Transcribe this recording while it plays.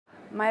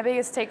My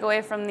biggest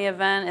takeaway from the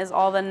event is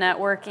all the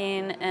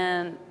networking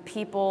and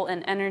people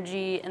and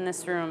energy in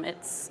this room.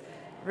 It's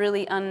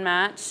really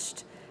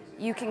unmatched.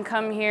 You can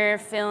come here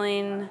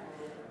feeling,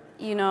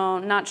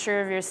 not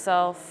sure of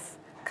yourself.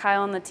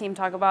 Kyle and the team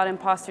talk about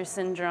imposter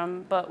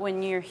syndrome, but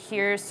when you're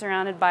here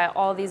surrounded by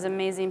all these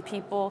amazing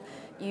people,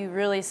 you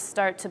really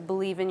start to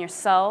believe in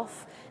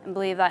yourself and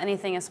believe that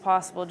anything is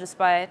possible just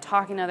by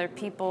talking to other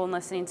people and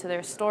listening to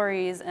their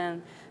stories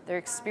and their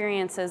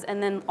experiences,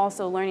 and then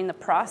also learning the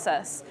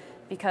process,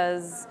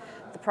 because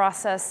the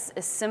process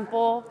is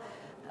simple.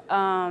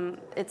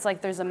 It's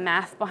like there's a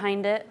math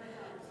behind it.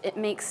 It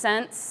makes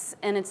sense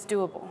and it's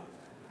doable.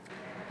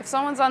 If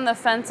someone's on the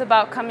fence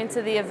about coming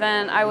to the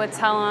event, I would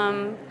tell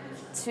them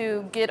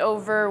to get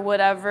over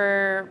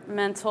whatever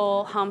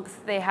mental hump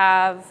they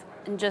have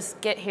and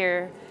just get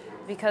here,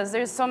 because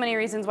there's so many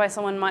reasons why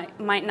someone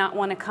might not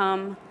want to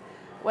come,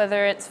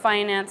 whether it's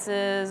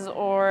finances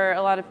or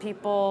a lot of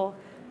people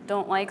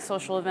don't like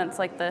social events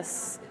like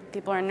this.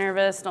 People are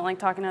nervous, don't like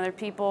talking to other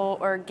people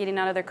or getting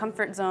out of their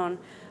comfort zone.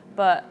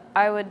 But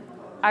I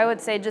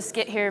would say just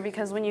get here,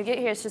 because when you get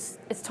here,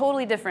 it's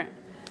totally different.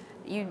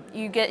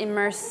 You get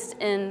immersed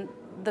in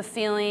the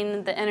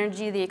feeling, the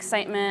energy, the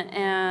excitement,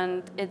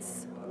 and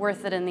it's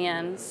worth it in the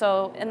end.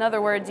 So in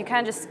other words,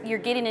 you're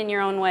getting in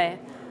your own way.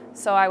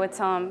 So I would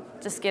tell them,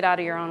 just get out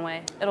of your own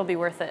way. It'll be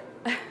worth it.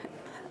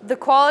 The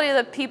quality of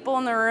the people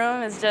in the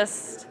room is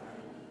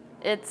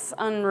it's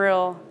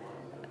unreal.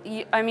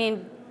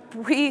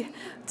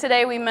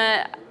 Today we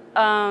met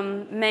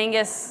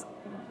Mangus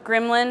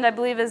Grimland, I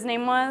believe his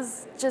name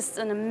was. Just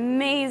an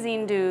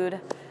amazing dude.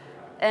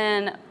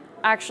 And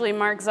actually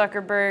Mark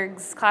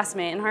Zuckerberg's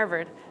classmate in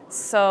Harvard.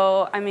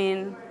 So,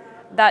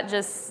 that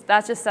just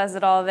says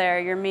it all there.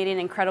 You're meeting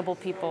incredible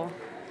people.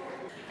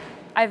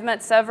 I've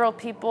met several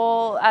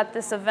people at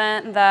this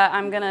event that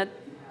I'm gonna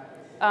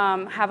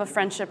have a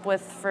friendship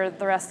with for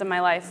the rest of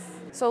my life.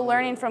 So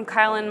learning from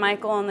Kyle and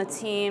Michael and the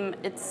team,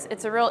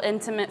 it's a real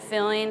intimate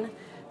feeling.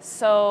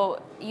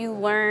 So you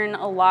learn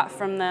a lot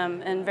from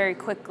them, and very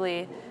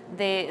quickly.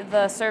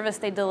 The service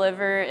they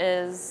deliver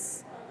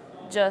is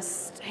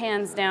just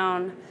hands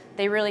down.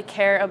 They really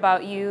care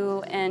about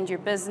you and your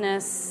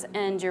business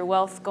and your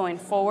wealth going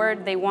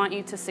forward. They want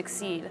you to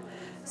succeed.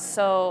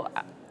 So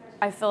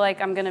I feel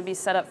like I'm going to be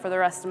set up for the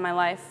rest of my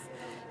life,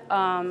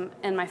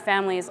 and my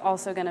family is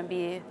also going to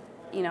be,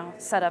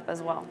 set up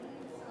as well.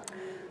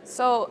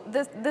 So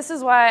this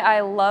is why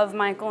I love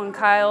Michael and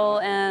Kyle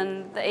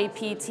and the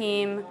AP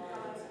team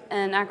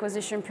and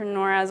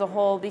Acquisitionpreneur as a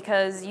whole,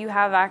 because you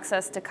have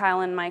access to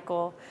Kyle and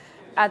Michael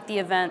at the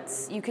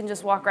events. You can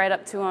just walk right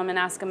up to them and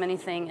ask them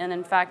anything, and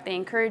in fact, they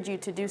encourage you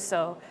to do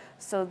so.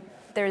 So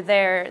they're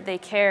there, they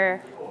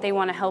care, they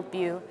want to help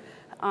you.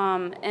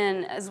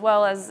 And as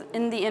well as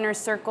in the inner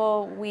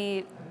circle,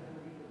 we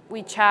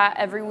chat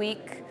every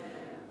week.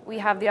 We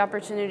have the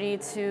opportunity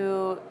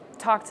to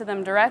talk to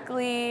them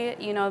directly.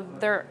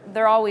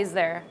 They're always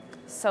there.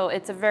 So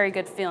it's a very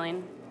good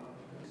feeling.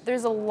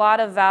 There's a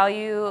lot of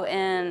value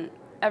in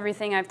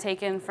everything I've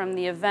taken from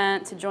the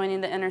event to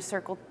joining the inner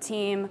circle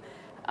team.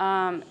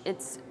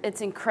 It's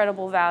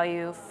incredible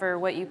value for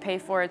what you pay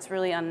for. It's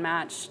really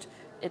unmatched.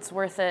 It's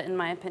worth it, in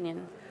my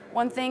opinion.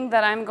 One thing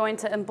that I'm going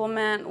to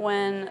implement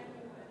when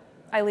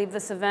I leave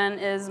this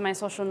event is my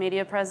social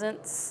media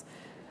presence.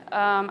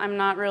 I'm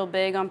not real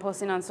big on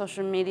posting on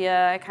social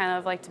media. I kind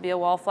of like to be a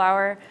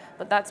wallflower,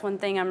 but that's one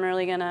thing I'm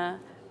really gonna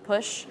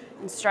push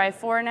and strive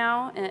for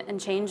now and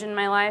change in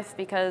my life,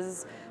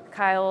 because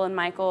Kyle and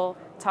Michael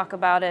talk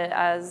about it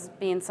as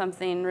being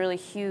something really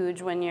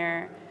huge when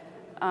you're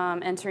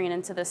entering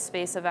into this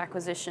space of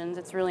acquisitions.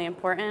 It's really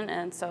important,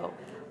 and so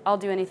I'll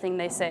do anything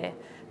they say.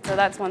 So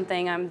that's one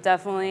thing I'm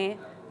definitely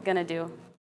gonna do.